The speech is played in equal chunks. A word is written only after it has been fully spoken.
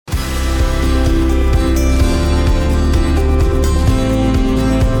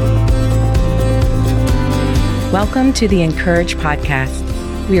Welcome to the Encourage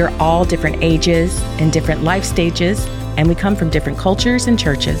podcast. We are all different ages and different life stages, and we come from different cultures and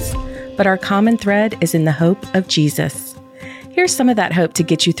churches. But our common thread is in the hope of Jesus. Here's some of that hope to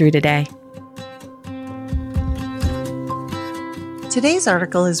get you through today. Today's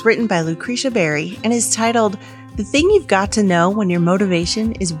article is written by Lucretia and is titled, "The Thing You've Got to Know When Your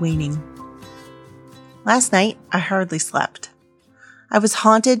Motivation is Waning." Last night, I hardly slept. I was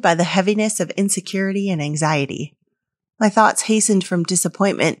haunted by the heaviness of insecurity and anxiety. My thoughts hastened from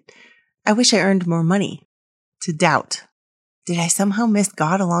disappointment, I wish I earned more money, to doubt. Did I somehow miss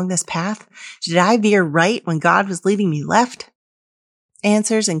God along this path? Did I veer right when God was leading me left?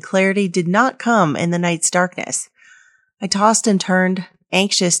 Answers and clarity did not come in the night's darkness. I tossed and turned,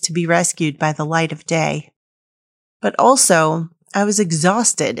 anxious to be rescued by the light of day. But also, I was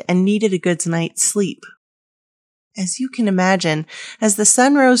exhausted and needed a good night's sleep. As you can imagine, as the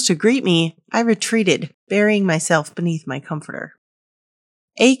sun rose to greet me, I retreated, burying myself beneath my comforter.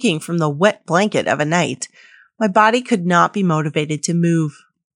 Aching from the wet blanket of a night, my body could not be motivated to move.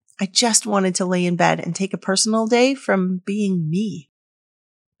 I just wanted to lay in bed and take a personal day from being me.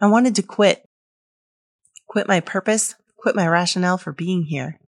 I wanted to quit. Quit my purpose, quit my rationale for being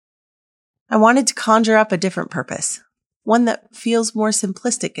here. I wanted to conjure up a different purpose, one that feels more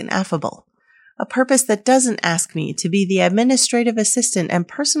simplistic and affable. A purpose that doesn't ask me to be the administrative assistant and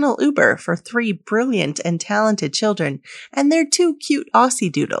personal Uber for 3 brilliant and talented children and their 2 cute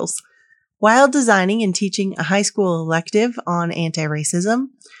Aussie doodles, while designing and teaching a high school elective on anti-racism,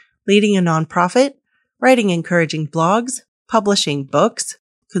 leading a nonprofit, writing encouraging blogs, publishing books,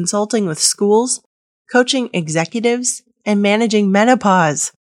 consulting with schools, coaching executives, and managing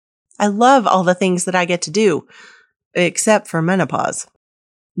menopause. I love all the things that I get to do, except for menopause.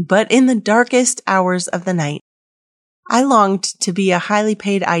 But in the darkest hours of the night, I longed to be a highly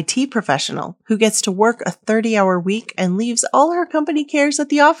paid IT professional who gets to work a 30-hour week and leaves all her company cares at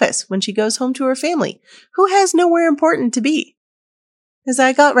the office when she goes home to her family, who has nowhere important to be. As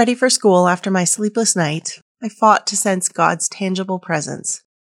I got ready for school after my sleepless night, I fought to sense God's tangible presence.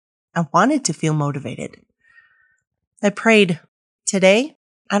 I wanted to feel motivated. I prayed, "Today,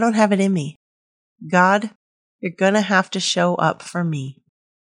 I don't have it in me. God, you're gonna have to show up for me."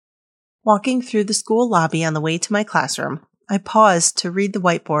 Walking through the school lobby on the way to my classroom, I paused to read the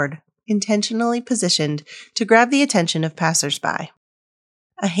whiteboard, intentionally positioned to grab the attention of passersby.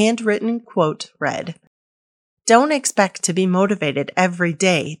 A handwritten quote read, "Don't expect to be motivated every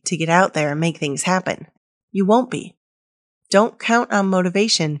day to get out there and make things happen. You won't be. Don't count on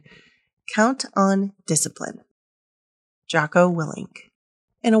motivation. Count on discipline." Jocko Willink.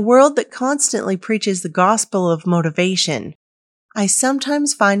 In a world that constantly preaches the gospel of motivation, I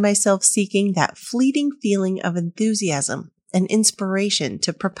sometimes find myself seeking that fleeting feeling of enthusiasm and inspiration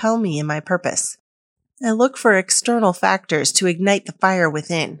to propel me in my purpose. I look for external factors to ignite the fire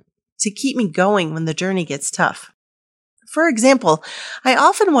within, to keep me going when the journey gets tough. For example, I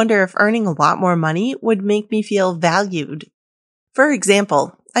often wonder if earning a lot more money would make me feel validated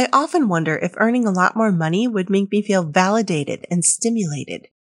and stimulated.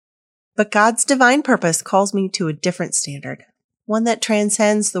 But God's divine purpose calls me to a different standard. One that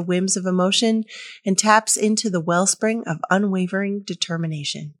transcends the whims of emotion and taps into the wellspring of unwavering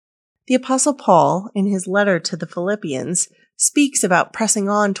determination. The Apostle Paul, in his letter to the Philippians, speaks about pressing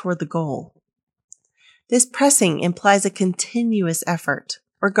on toward the goal. This pressing implies a continuous effort,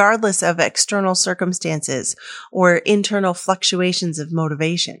 regardless of external circumstances or internal fluctuations of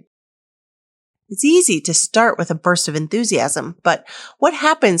motivation. It's easy to start with a burst of enthusiasm, but what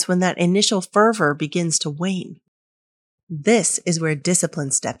happens when that initial fervor begins to wane? This is where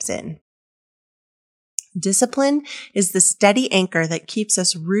discipline steps in. Discipline is the steady anchor that keeps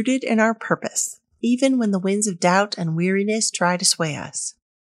us rooted in our purpose, even when the winds of doubt and weariness try to sway us.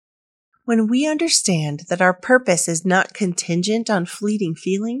 When we understand that our purpose is not contingent on fleeting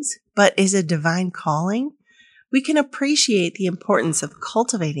feelings, but is a divine calling, we can appreciate the importance of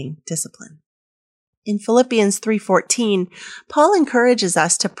cultivating discipline. In Philippians 3:14, Paul encourages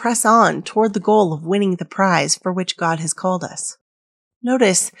us to press on toward the goal of winning the prize for which God has called us.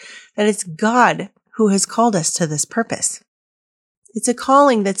 Notice that it's God who has called us to this purpose. It's a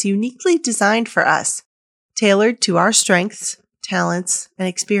calling that's uniquely designed for us, tailored to our strengths, talents, and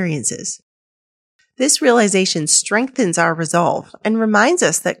experiences. This realization strengthens our resolve and reminds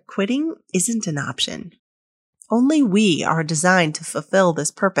us that quitting isn't an option. Only we are designed to fulfill this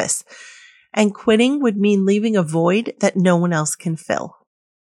purpose, and quitting would mean leaving a void that no one else can fill.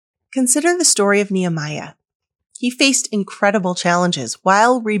 Consider the story of Nehemiah. He faced incredible challenges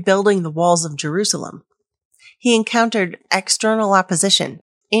while rebuilding the walls of Jerusalem. He encountered external opposition,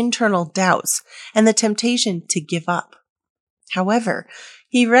 internal doubts and the temptation to give up. However,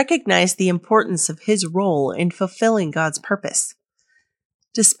 he recognized the importance of his role in fulfilling God's purpose.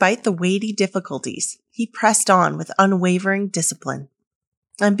 Despite the weighty difficulties, he pressed on with unwavering discipline.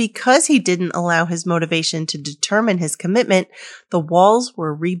 And because he didn't allow his motivation to determine his commitment, the walls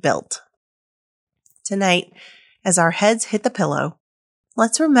were rebuilt. Tonight, as our heads hit the pillow,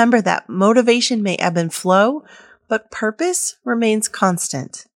 let's remember that motivation may ebb and flow, but purpose remains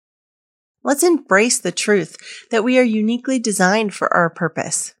constant. Let's embrace the truth that we are uniquely designed for our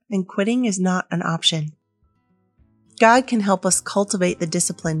purpose, and quitting is not an option. God can help us cultivate the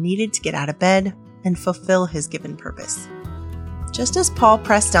discipline needed to get out of bed and fulfill his given purpose. Just as Paul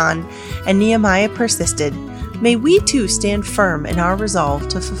pressed on and Nehemiah persisted, may we too stand firm in our resolve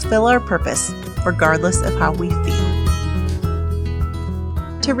to fulfill our purpose, regardless of how we feel.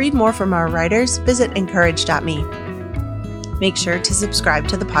 To read more from our writers, visit encourage.me. Make sure to subscribe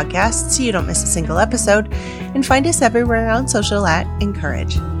to the podcast so you don't miss a single episode, and find us everywhere on social at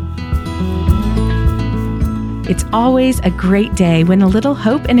Encourage. It's always a great day when a little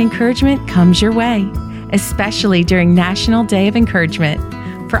hope and encouragement comes your way, especially during National Day of Encouragement.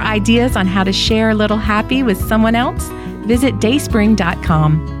 For ideas on how to share a little happy with someone else, visit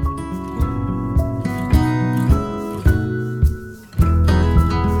dayspring.com.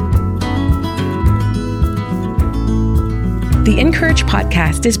 The Encourage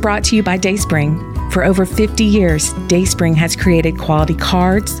podcast is brought to you by Dayspring. For over 50 years, Dayspring has created quality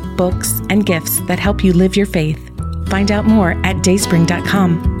cards, books, and gifts that help you live your faith. Find out more at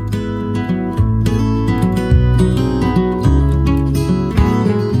dayspring.com.